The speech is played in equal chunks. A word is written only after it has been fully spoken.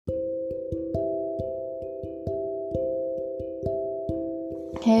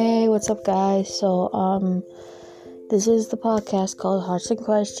Hey, what's up, guys? This is the podcast called Hearts and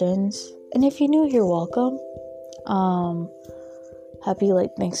Questions, and if you're new here, welcome. Happy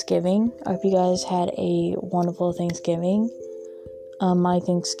late Thanksgiving. I hope you guys had a wonderful Thanksgiving. My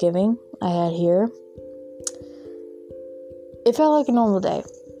Thanksgiving I had here, it felt like a normal day.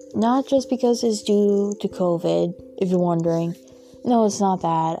 Not just because it's due to COVID, if you're wondering. No, it's not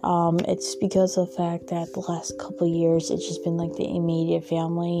that. It's because of the fact that the last couple of years, it's just been like the immediate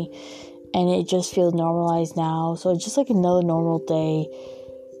family, and it just feels normalized now. So it's just like another normal day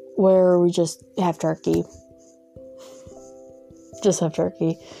where we just have turkey. Just have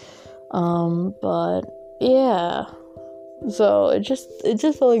turkey. But yeah. So it just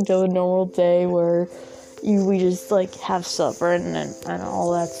felt like a normal day where we just like have supper and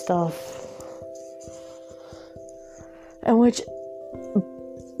all that stuff. And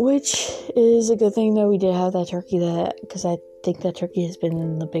which is a good thing that we did have that turkey, because I think that turkey has been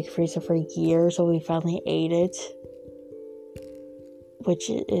in the big freezer for years, so we finally ate it, which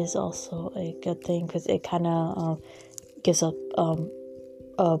is also a good thing because it kind of gives up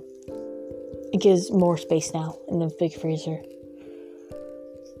it gives more space now in the big freezer.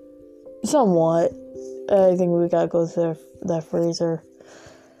 Somewhat. I think we gotta go through that freezer.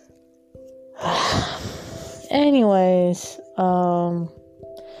 Anyways,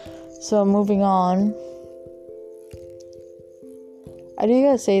 so moving on. I do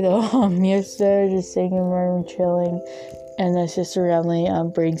gotta say though, yesterday just sitting in my room chilling, and my sister Emily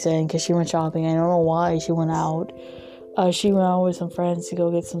brings in because she went shopping. I don't know why she went out. She went out with some friends to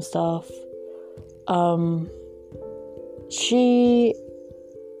go get some stuff. She's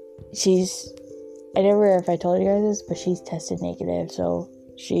I never know if I told you guys this, but she's tested negative. So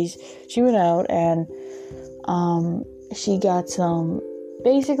she went out and she got some.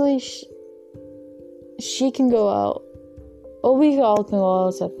 Basically, she can go out. Well, we all can go out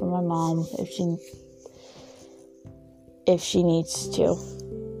except for my mom if she needs to.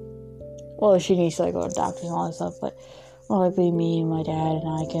 Well, if she needs to like go to doctors and all that stuff, but more likely me and my dad and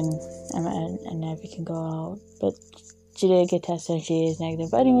I can and Abby can go out. But she did get tested and she is negative.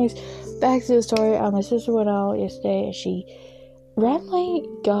 But anyways, back to the story. My sister went out yesterday and she randomly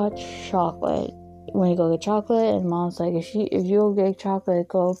got chocolate. When you go get chocolate, and mom's like, if you go get chocolate,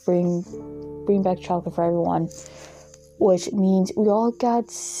 go bring back chocolate for everyone. Which means we all got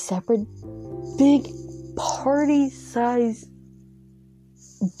separate big party-size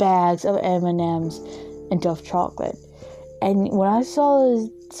bags of M&Ms and Dove chocolate. And when I saw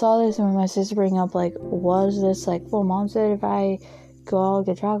this and when my sister bring up like, what is this like? Well, mom said if I go out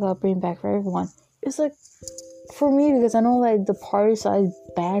get chocolate, I'll bring back for everyone. It's like for me, because I know like the party-size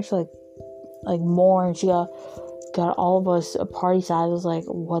bags like more, and she got all of us a party size. I was like,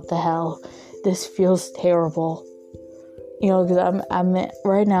 what the hell? This feels terrible. Because I'm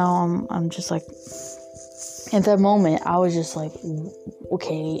right now. I'm just like, at that moment, I was just like,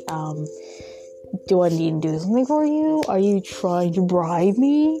 okay, do I need to do something for you? Are you trying to bribe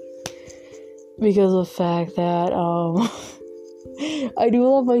me? Because of the fact that I do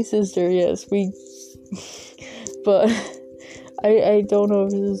love my sister. Yes, but. I don't know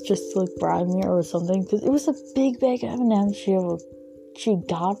if it was just to like bribe me or something, because it was a big bag of M&M's she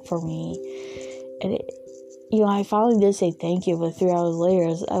got for me, and I finally did say thank you, but 3 hours later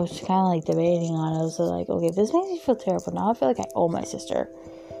I was kind of like debating on it. I was like, okay, this makes me feel terrible. Now I feel like I owe my sister.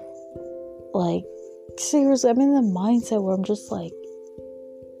 Like, seriously, I'm in the mindset where I'm just like,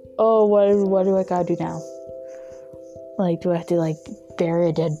 oh, what do I gotta do now? Like, do I have to like bury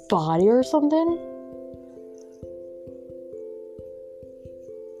a dead body or something?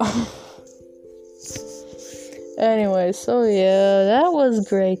 Anyway, so yeah, that was a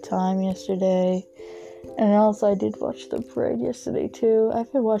great time yesterday. And also, I did watch the parade yesterday too. I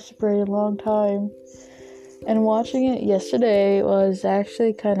haven't watched the parade in a long time. And watching it yesterday was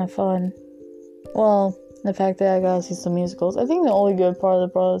actually kind of fun. Well, the fact that I got to see some musicals. I think the only good part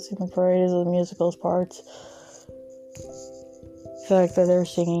of the parade is the musicals parts. The fact that they're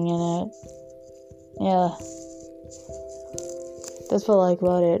singing in it. Yeah. That's what I like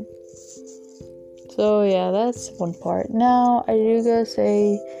about it. So yeah, that's one part. Now, I do gotta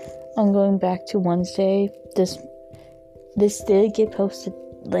say, I'm going back to Wednesday. This did get posted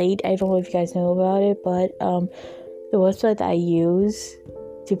late. I don't know if you guys know about it, but the website that I use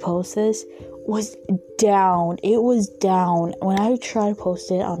to post this was down. It was down when I tried to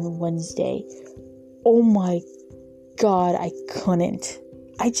post it on Wednesday. Oh my god, I couldn't.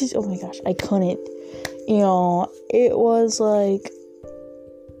 Oh my gosh, I couldn't. It was like,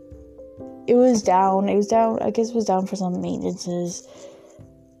 it was down. I guess it was down for some maintenances,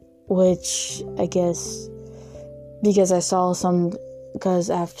 which I guess because I saw some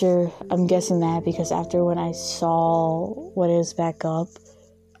because I'm guessing that because after when I saw what is back up,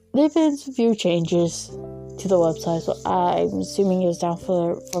 there've been a few changes to the website, so I'm assuming it was down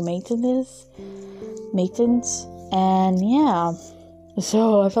for maintenance, and yeah,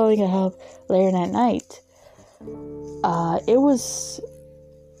 so I felt like I have later that night. It was,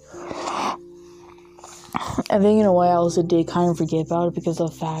 I think in a way I also did kind of forget about it because of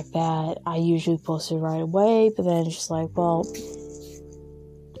the fact that I usually post it right away, but then it's just like, well,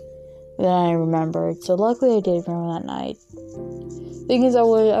 then I remembered. So luckily I did remember that night. Thing is, I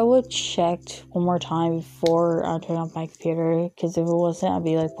would check one more time before I turn off my computer, because if it wasn't, I'd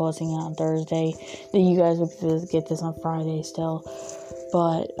be like posting it on Thursday. Then you guys would get this on Friday still.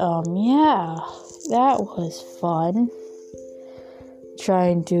 But yeah, that was fun.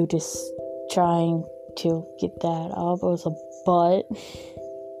 Trying to get that up. It was a butt.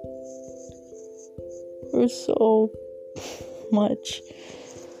 It was so much.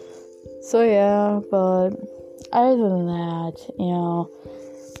 So yeah, but other than that,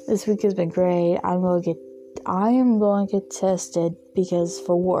 this week has been great. I am going to get tested because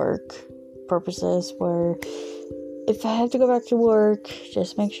for work purposes, where if I have to go back to work,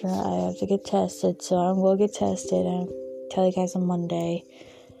 just make sure I have to get tested. So I'm going to get tested and tell you guys on Monday.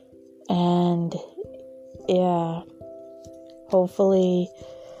 And yeah, hopefully,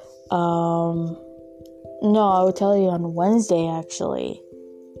 no, I will tell you on Wednesday actually.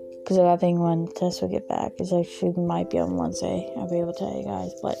 Because I think when tests will get back, it actually might be on Wednesday. I'll be able to tell you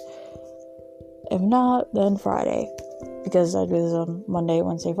guys. But if not, then Friday. Because I do this on Monday,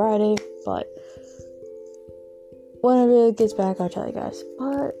 Wednesday, Friday. But whenever it gets back, I'll tell you guys.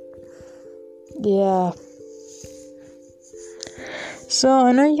 But yeah. So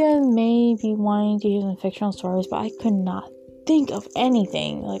I know you guys may be wanting to hear some fictional stories, but I could not think of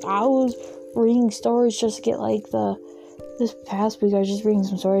anything. Like, I was reading stories just to get this past week I was just reading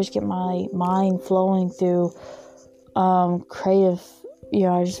some stories to get my mind flowing through creative,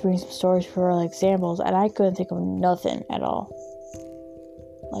 I was just reading some stories for examples, and I couldn't think of nothing at all.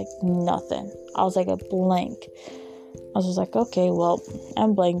 Like nothing. I was like a blank. I was just like, okay, well,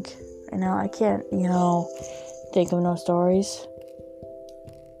 I'm blank. And now I can't, think of no stories.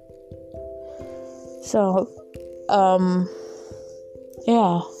 So,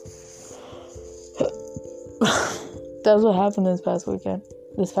 yeah. That's what happened this past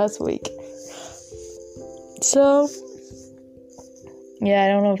week. So, yeah, I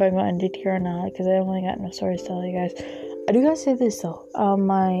don't know if I'm going to end it here or not, because I only got no stories to tell you guys. I do gotta say this, though.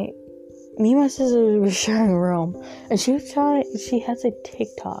 Me and my sister were sharing a room, and she has a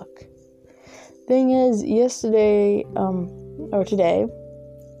TikTok. Thing is, yesterday or today,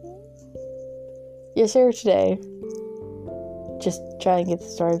 just trying to get the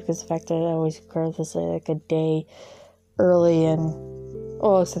story, because the fact that I always record this a day early, and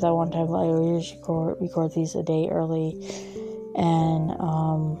except that one time I usually record these a day early, and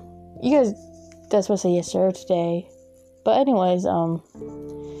you guys, that's what I say yesterday or today. But anyways,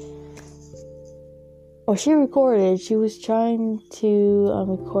 she recorded, she was trying to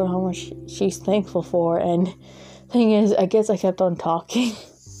record how much she's thankful for, and thing is, I guess I kept on talking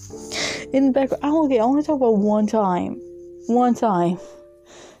in the background. I only talk about one time.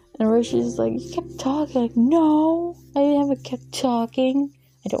 And Rishi's like, you kept talking. Like, no, I never kept talking.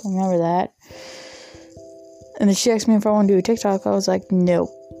 I don't remember that. And then she asked me if I want to do a TikTok. I was like, nope,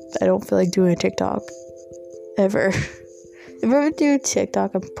 I don't feel like doing a TikTok ever. If I ever do a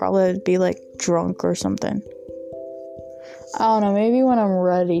TikTok, I'd probably be drunk or something. I don't know, maybe when I'm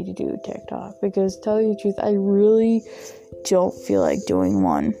ready to do a TikTok, because to tell you the truth, I really don't feel like doing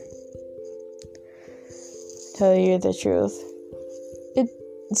one. Tell you the truth.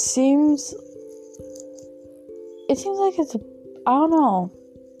 It seems like it's I don't know.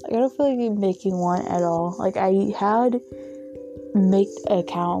 I don't feel like making one at all. I had made an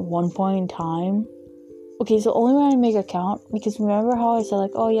account at one point in time. Okay, so only when I make an account, because remember how I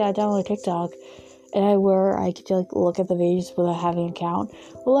said oh yeah, I downloaded TikTok, and I could look at the videos without having an account.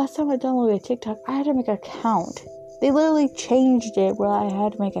 Well, last time I downloaded TikTok, I had to make an account. They literally changed it where I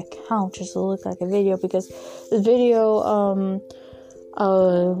had to make an account just to look like a video, because the video I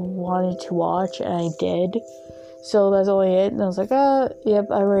wanted to watch, and I did. So that's only it. And I was like, yep,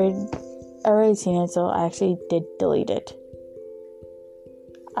 I already seen it, so I actually did delete it.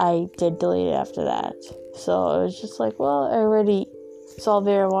 I did delete it after that. So it was just well, I already saw the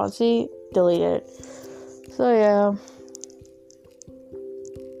video I want to see, delete it. So yeah.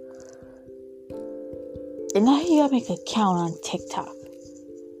 And now you gotta make an account on TikTok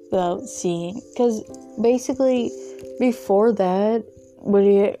without seeing. Because basically, before that,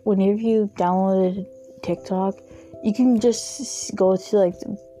 whenever you downloaded TikTok, you can just go to like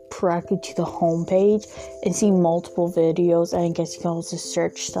directly to the homepage and see multiple videos, and I guess you can also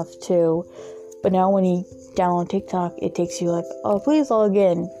search stuff too. But now when you download TikTok, it takes you like, oh, please log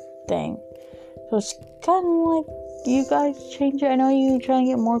in thing. So it's kind of like, you guys change it. I know you try and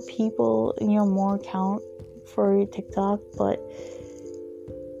get more people, more account for your TikTok, but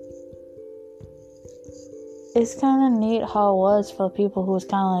it's kind of neat how it was for the people who was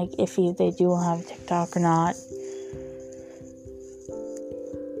kind of like iffy if they do have a TikTok or not.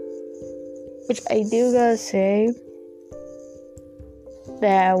 Which I do gotta say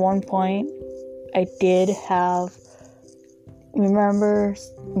that at one point I did have, remember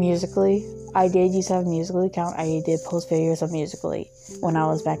Musical.ly? I did used to have a Musical.ly account. I did post videos on Musical.ly when I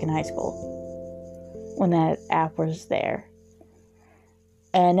was back in high school, when that app was there.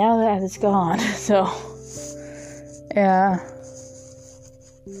 And now that app is gone, so yeah.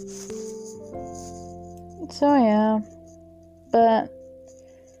 So yeah. But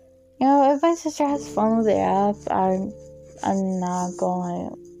if my sister has fun with the app, I'm not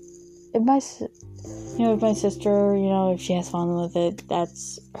going. If my sister, if she has fun with it,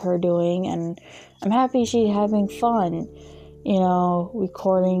 that's her doing, and I'm happy she's having fun.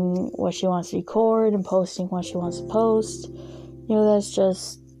 Recording what she wants to record and posting what she wants to post. That's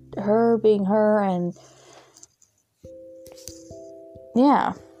just her being her, and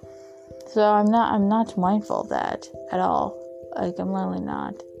yeah. So I'm not mindful of that at all. Like, I'm literally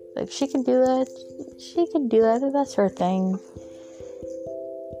not. Like, she can do that. That's her thing.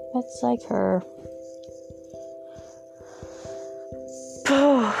 That's like her.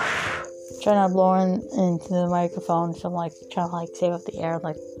 Trying not blowing into the microphone, so I'm like trying to like save up the air,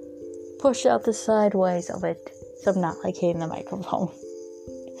 like push out the sideways of it, so I'm not like hitting the microphone.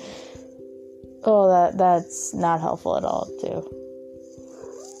 Oh, that's not helpful at all, too.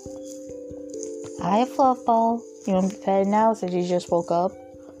 Hi, Fluffball. You want to be petted now since you just woke up?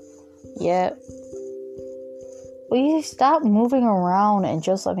 Yeah. Will you stop moving around and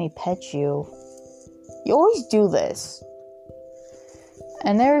just let me pet you? You always do this.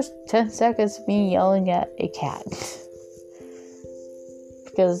 And there's 10 seconds of me yelling at a cat.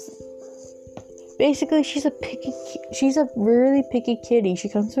 Because basically she's a really picky kitty. She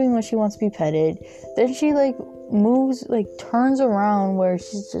comes to me when she wants to be petted. Then she like moves, like turns around where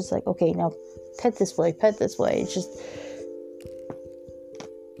she's just like, okay, now pet this way. It's just.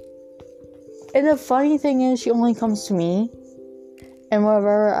 And the funny thing is, she only comes to me. And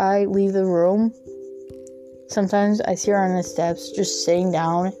whenever I leave the room, sometimes I see her on the steps, just sitting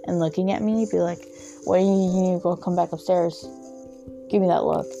down and looking at me, be like, when you need to go come back upstairs? Give me that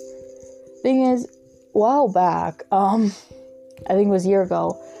look. Thing is, a while back, I think it was a year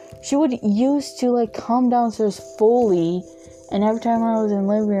ago, she would used to like come downstairs fully, and every time I was in the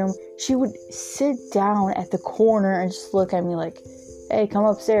living room, she would sit down at the corner and just look at me like, hey, come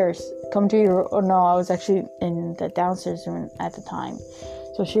upstairs, come to your, oh no, I was actually in the downstairs room at the time,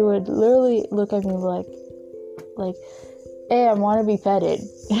 so she would literally look at me like, hey, I want to be petted.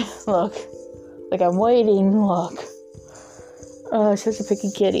 Look, like I'm waiting. Look, such a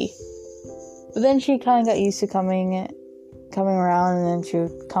picky kitty. But then she kind of got used to coming around, and then she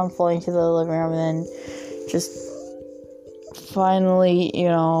would come fully into the living room, and then just finally,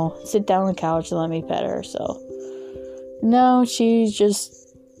 sit down on the couch and let me pet her. So now she's just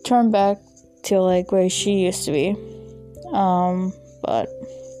turned back to like where she used to be. But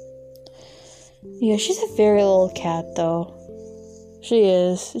yeah, she's a very little cat, though. She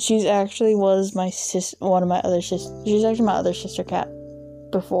is. She's actually was my one of my other sisters. She's actually my other sister cat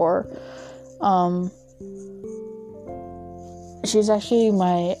before. She's actually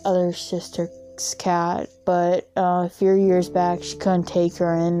my other sister's cat, but a few years back, she couldn't take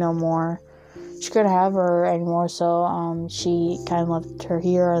her in no more. She couldn't have her anymore, so she kind of left her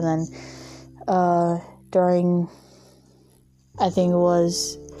here, and then during, I think it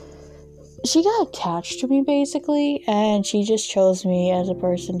was, she got attached to me, basically, and she just chose me as a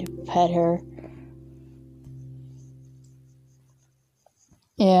person to pet her.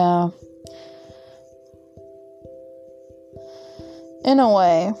 Yeah. In a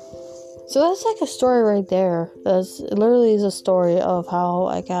way. So that's like a story right there. It literally is a story of how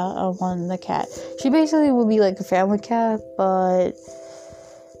I won the cat. She basically would be like a family cat, but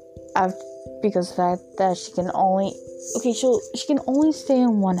because of the fact that she can only stay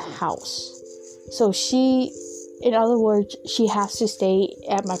in one house. So in other words, she has to stay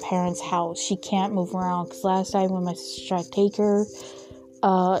at my parents' house. She can't move around, because last time when my sister tried to take her,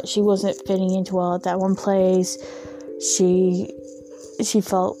 she wasn't fitting into well at that one place. She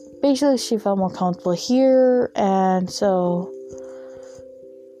felt more comfortable here, and so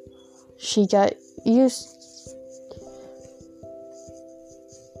she got used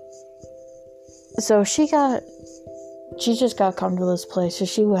So she just got comfortable with this place, so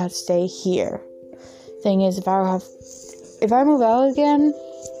she would have to stay here. Thing is, if I move out again,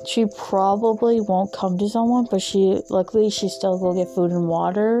 she probably won't come to someone, but luckily she still will get food and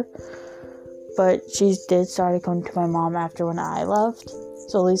water. But she did start to come to my mom after when I left.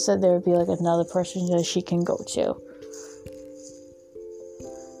 So at least that there would be like another person that she can go to.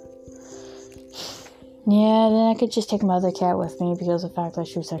 Yeah, then I could just take my other cat with me because of the fact that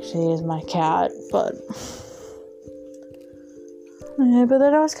she actually is my cat. But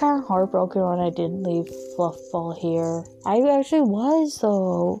then I was kind of heartbroken when I didn't leave Fluffball here. I actually was,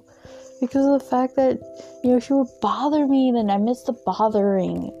 though. Because of the fact that, she would bother me, and then I miss the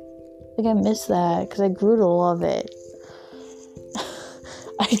bothering. I miss that, because I grew to love it.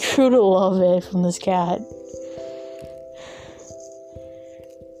 I grew to love it from this cat.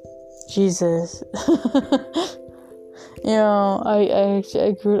 Jesus.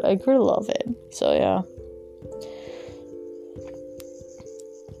 I grew to love it. So, yeah.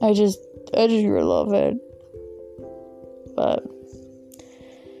 I just grew to love it. But,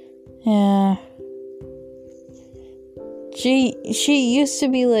 yeah. She used to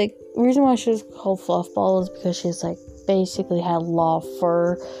be like, the reason why she was called Fluffball is because she's like basically had a lot of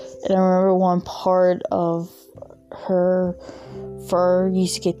fur. And I remember one part of her fur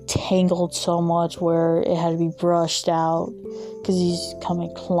used to get tangled so much where it had to be brushed out because it used to come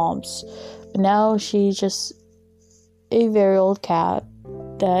in clumps. But now she's just a very old cat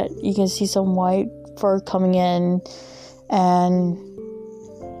that you can see some white fur coming in, and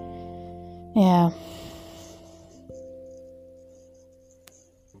yeah.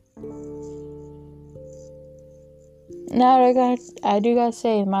 Now I do gotta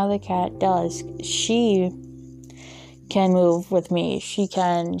say, my other cat does. She can move with me. She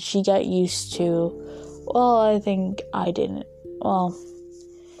got used to. Well, I think I didn't. Well,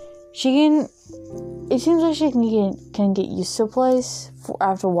 she can. It seems like she can get used to a place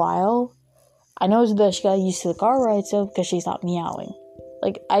after a while. I know that she got used to the car ride though because she stopped meowing.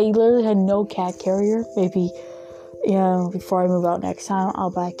 Like, I literally had no cat carrier. Maybe, before I move out next time, I'll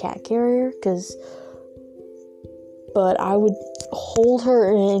buy a cat carrier but I would hold her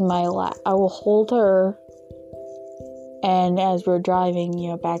in my lap. I will hold her, and as we're driving,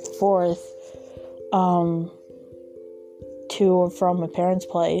 back and forth, to or from my parents'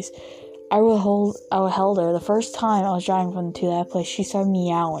 place, I would hold her. The first time I was driving to that place, she started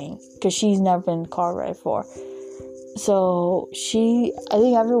meowing because she's never been in a car ride before. So I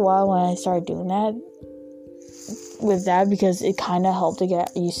think after a while when I started doing that, with that, because it kind of helped to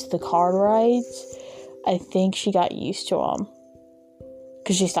get used to the car rides, I think she got used to them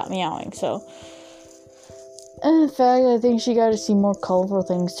because she stopped meowing. So, and in fact, I think she got to see more colorful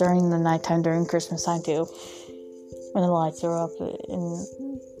things during the nighttime, during Christmas time too, when the lights are up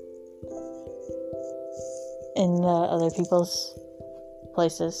in the other people's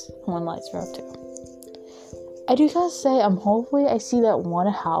places when lights are up too. I do gotta say, hopefully I see that one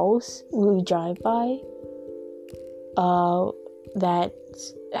house we drive by, that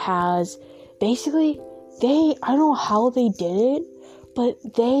has, basically, I don't know how they did it, but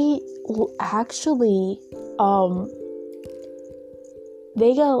they actually,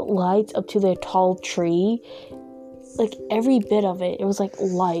 they got lights up to their tall tree, like, every bit of it was, like,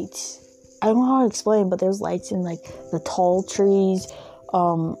 lights. I don't know how to explain, but there's lights in, like, the tall trees,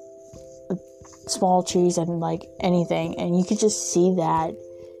 small trees, and, like, anything, and you could just see that,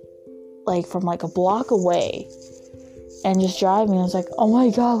 like, from, like, a block away, and just driving, I was like, oh my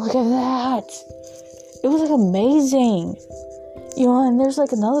god, look at that! It was, like, amazing! And there's,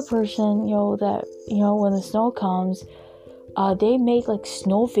 like, another person, that, when the snow comes, they make, like,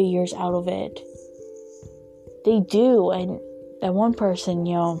 snow figures out of it. They do, and that one person,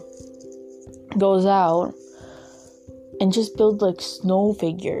 goes out and just builds, like, snow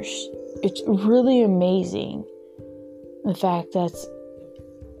figures. It's really amazing. The fact that's,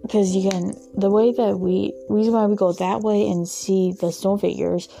 because the way that reason why we go that way and see the snow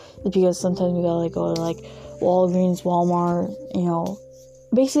figures is because sometimes we gotta, like, go to, like, Walgreens, Walmart,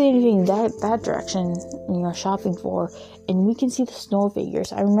 basically anything that direction, shopping for, and we can see the snow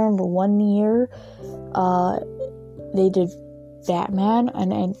figures. I remember one year, they did Batman,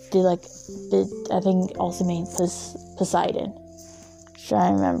 and I think also made Poseidon.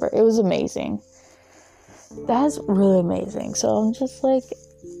 I remember. It was amazing. That's really amazing. So I'm just like,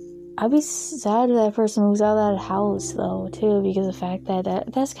 I'd be sad if that person moves out of that house, though, too, because of the fact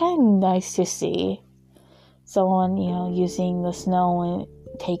that's kind of nice to see. Someone, using the snow and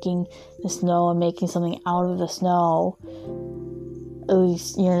taking the snow and making something out of the snow. At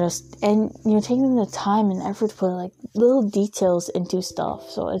least, taking the time and effort to put, like, little details into stuff.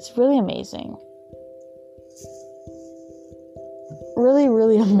 So it's really amazing. really,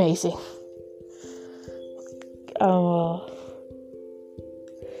 really amazing.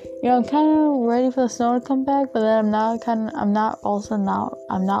 I'm kind of ready for the snow to come back, but then I'm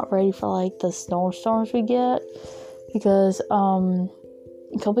not ready for like the snowstorms we get, because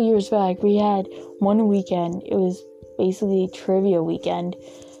a couple years back we had one weekend. It was basically trivia weekend,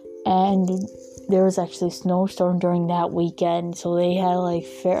 and there was actually a snowstorm during that weekend, so they had like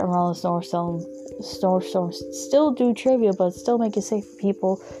fair around the snowstorms still do trivia, but still make it safe for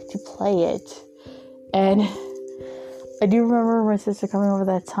people to play it. And I do remember my sister coming over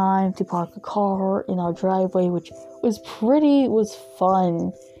that time to park a car in our driveway, which was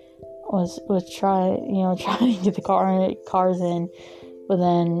fun. Was trying to get the cars in, but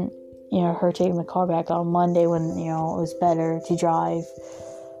then her taking the car back on Monday when it was better to drive,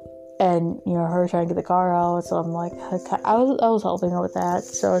 and her trying to get the car out. So I'm like, I was helping her with that.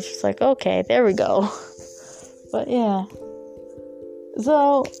 So it's just like, okay, there we go. But yeah.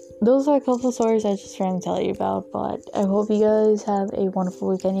 So, those are a couple of stories I just trying to tell you about, but I hope you guys have a wonderful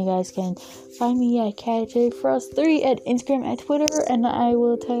weekend. You guys can find me at CatJFrost3 at Instagram and Twitter, and I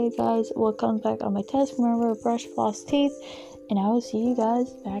will tell you guys what comes back on my test. Remember, brush, floss, teeth, and I will see you guys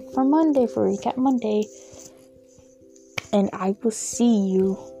back for Monday for Recap Monday, and I will see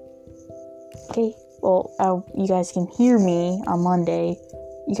you. Okay, well, you guys can hear me on Monday.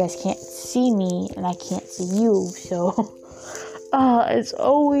 You guys can't see me, and I can't see you, so... it's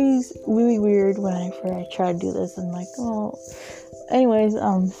always really weird whenever I try to do this. I'm like, anyways,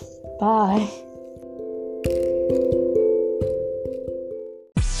 bye.